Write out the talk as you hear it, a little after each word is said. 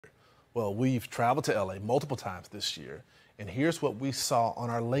Well, we've traveled to LA multiple times this year, and here's what we saw on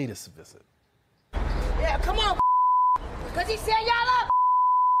our latest visit. Yeah, come on, because he said y'all up.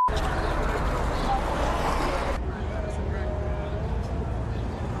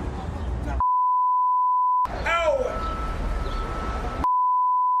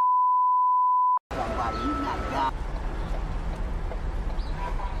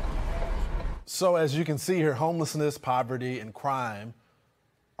 So as you can see here, homelessness, poverty, and crime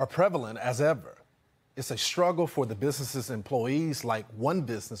are prevalent as ever. It's a struggle for the business's employees, like one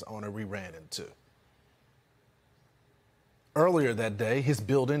business owner we ran into. Earlier that day, his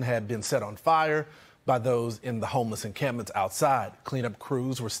building had been set on fire by those in the homeless encampments outside. Cleanup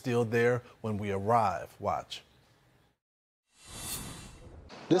crews were still there when we arrived. Watch.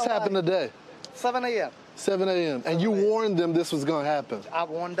 This happened today? 7 a.m. 7 a.m. And you warned them this was going to happen? I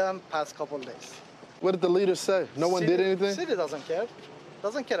warned them past couple of days. What did the leaders say? No one did anything? City doesn't care.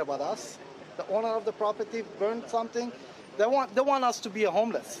 Doesn't care about us. The owner of the property burned something. They want us to be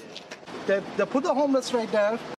homeless. They put the homeless right there.